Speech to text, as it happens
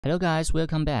Hello guys,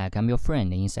 welcome back. I'm your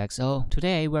friend InsXO.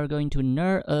 Today we're going to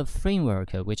learn a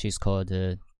framework which is called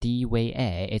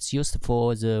dvajs. It's used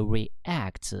for the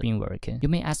React framework. You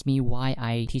may ask me why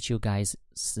I teach you guys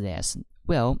this.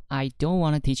 Well, I don't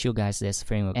want to teach you guys this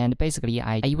framework, and basically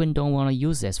I even don't want to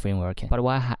use this framework. But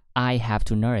why I have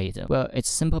to learn it? Well, it's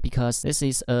simple because this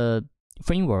is a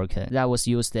framework that was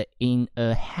used in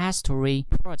a history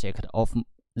project of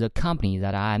the company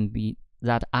that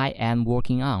I am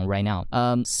working on right now.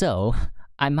 So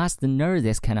I must learn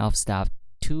this kind of stuff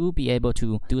to be able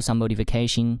to do some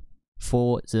modification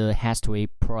for the history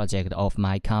project of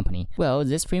my company. Well,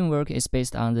 this framework is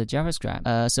based on the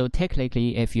JavaScript. So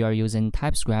technically, if you are using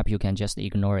TypeScript, you can just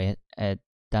ignore it. It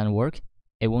doesn't work.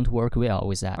 It won't work well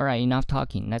with that. Alright, enough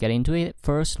talking. Let's get into it.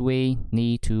 First, we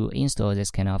need to install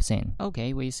this kind of thing.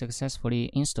 Okay, we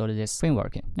successfully installed this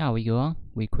framework. Now we go on.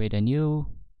 We create a new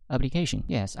application.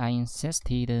 Yes, I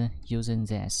insisted using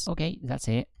this. Okay, that's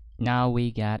it. Now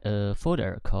we got a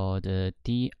folder called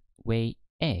dvajs.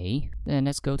 Then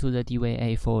let's go to the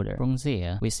dvajs folder. From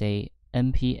there, we say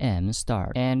npm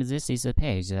start, and this is a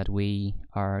page that we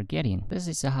are getting. This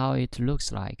is how it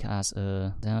looks like as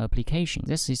an application.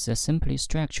 This is the simplest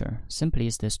structure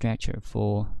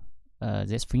for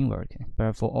this framework,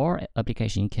 but for our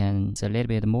application it's a little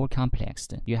bit more complex.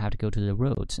 You have to go to the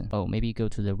root. Maybe go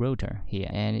to the router here,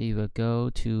 and it will go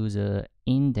to the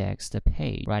indexed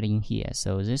page right in here.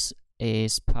 So this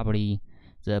is probably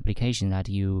the application that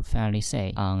you finally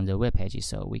say on the web page.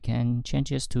 So we can change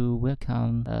this to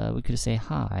welcome. We could say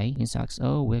hi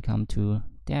InsXO, welcome to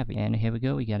Dev, and here we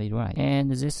go, we got it right.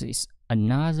 And this is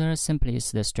another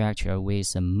simplest structure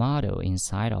with a model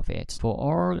inside of it. For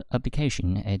our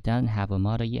application, it doesn't have a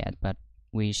model yet, but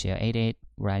we shall add it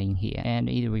right in here, and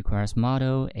it requires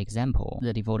model example,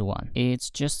 the default one. It's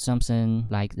just something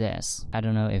like this. I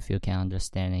don't know if you can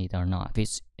understand it or not.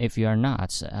 If you are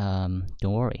not,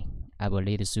 don't worry. I will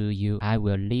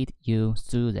lead you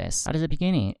through this. At the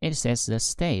beginning, it says the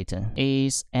state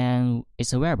is a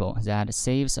variable that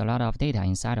saves a lot of data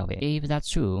inside of it. If that's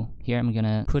true, here I'm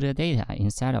gonna put the data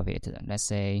inside of it. Let's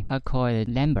say I call it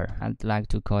number. I'd like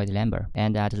to call it number.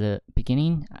 And at the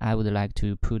beginning, I would like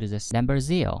to put this number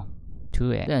 0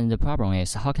 to it. Then the problem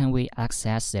is, how can we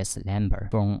access this number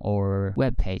from our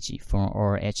web page, from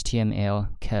our HTML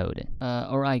code?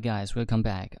 Alright guys, welcome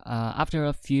back. After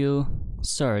a few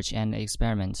search and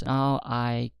experiments, now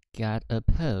I got a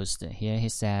post here. He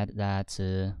said that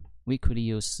we could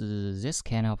use this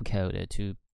kind of code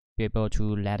to be able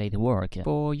to let it work.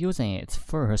 For using it,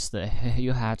 first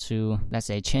you have to, let's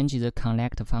say, change the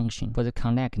connect function. For the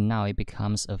connect, now it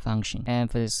becomes a function, and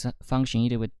for this function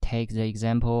it would take the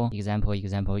example.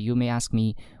 You may ask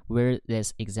me where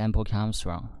this example comes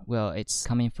from. Well, it's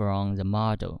coming from the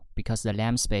model, because the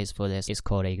namespace for this is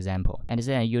called example. And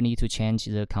then you need to change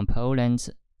the component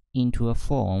into a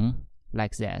form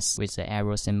like this with the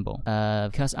arrow symbol,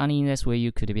 because only in this way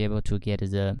you could be able to get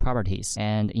the properties,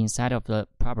 and inside of the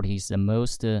properties the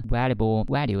most valuable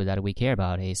value that we care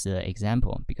about is the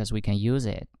example, because we can use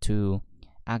it to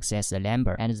access the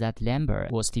number, and that number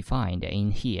was defined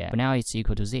in here. For now it's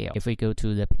equal to 0. If we go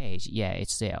to the page, yeah,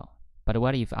 it's 0. But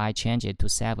what if I change it to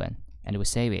 7 and we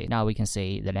save it? Now we can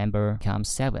see the number becomes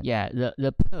 7. Yeah,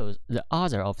 the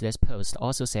author of this post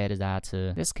also said that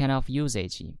this kind of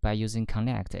usage by using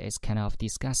connect is kind of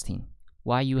disgusting.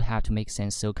 Why you have to make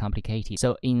things so complicated?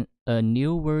 So in a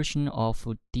new version of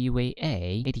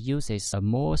dvajs, it uses a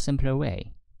more simpler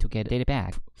way to get data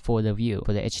back for the view,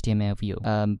 for the HTML view.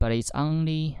 But it's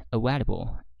only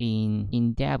available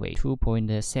in Dev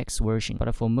 2.6 version.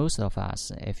 But for most of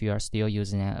us, if you are still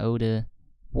using an older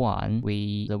one,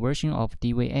 the version of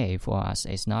dvajs for us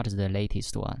is not the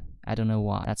latest one. I don't know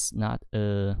why. It's not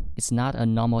a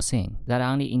normal thing. That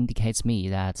only indicates me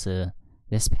that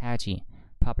this patch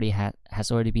probably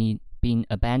has already been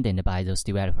abandoned by those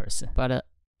developers. But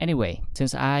anyway,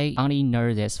 since I only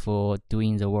know this for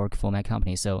doing the work for my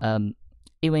company, so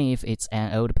even if it's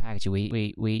an old package,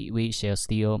 we shall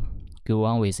still go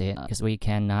on with it, because we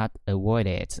cannot avoid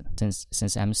it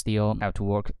since I'm still have to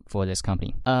work for this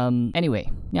company.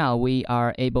 Anyway, now we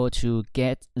are able to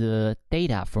get the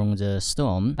data from the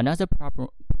storm. Another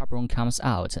problem comes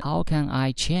out. How can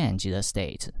I change the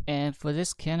state? And for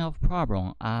this kind of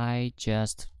problem, I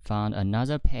just found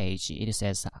another page. It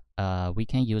says we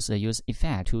can use the use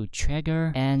effect to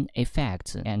trigger an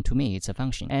effect, and to me it's a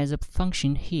function. As a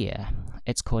function here,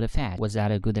 it's called effect. Was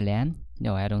that a good lamp?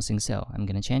 No, I don't think so. I'm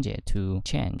gonna change it to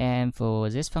change. And for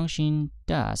this function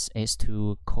does is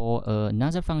to call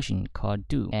another function called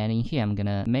do. And in here I'm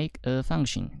gonna make a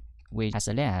function which has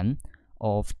a lamp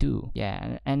of do.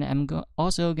 Yeah, and I'm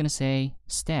also gonna say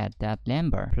stat that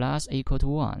number plus equal to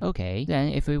 1. Okay, then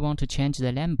if we want to change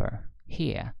the number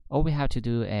here, all we have to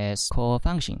do is call a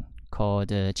function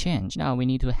called change. Now we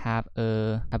need to have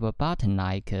a button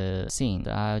like thing.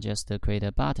 So I'll just create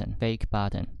a button, fake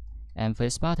button. And for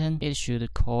this button, it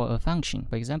should call a function.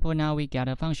 For example, now we got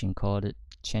a function called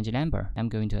change number. I'm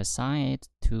going to assign it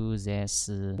to this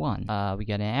 1. We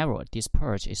get an error. This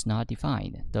purge is not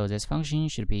defined. So this function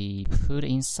should be put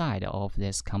inside of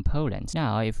this component.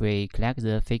 Now, if we click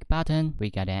the fake button,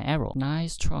 we get an error.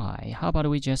 Nice try. How about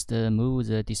we just move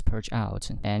the dispurge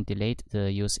out and delete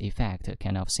the use effect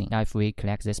kind of thing. Now, if we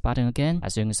click this button again,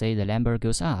 as you can see, the number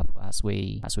goes up as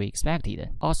we expected.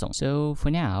 Awesome. So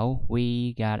for now,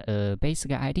 we got a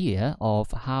basic idea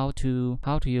of how to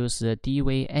use the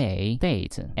dvajs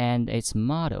state and its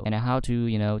model, and how to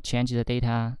change the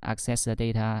data, access the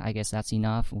data. I guess that's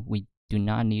enough. We do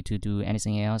not need to do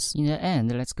anything else. In the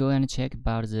end, let's go and check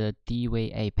about the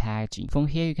dvajs packaging. From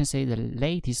here, you can see the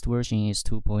latest version is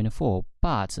 2.4,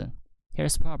 but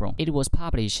here's the problem. It was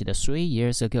published 3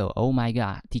 years ago. Oh my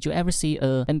god. Did you ever see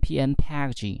a npm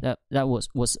packaging that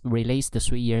was released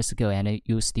 3 years ago and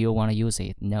you still want to use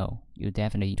it? No, you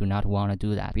definitely do not want to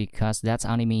do that, because that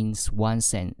only means one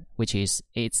thing, which is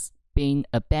it's been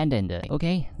abandoned.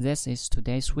 Okay, this is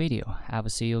today's video. I will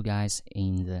see you guys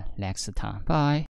in the next time. Bye.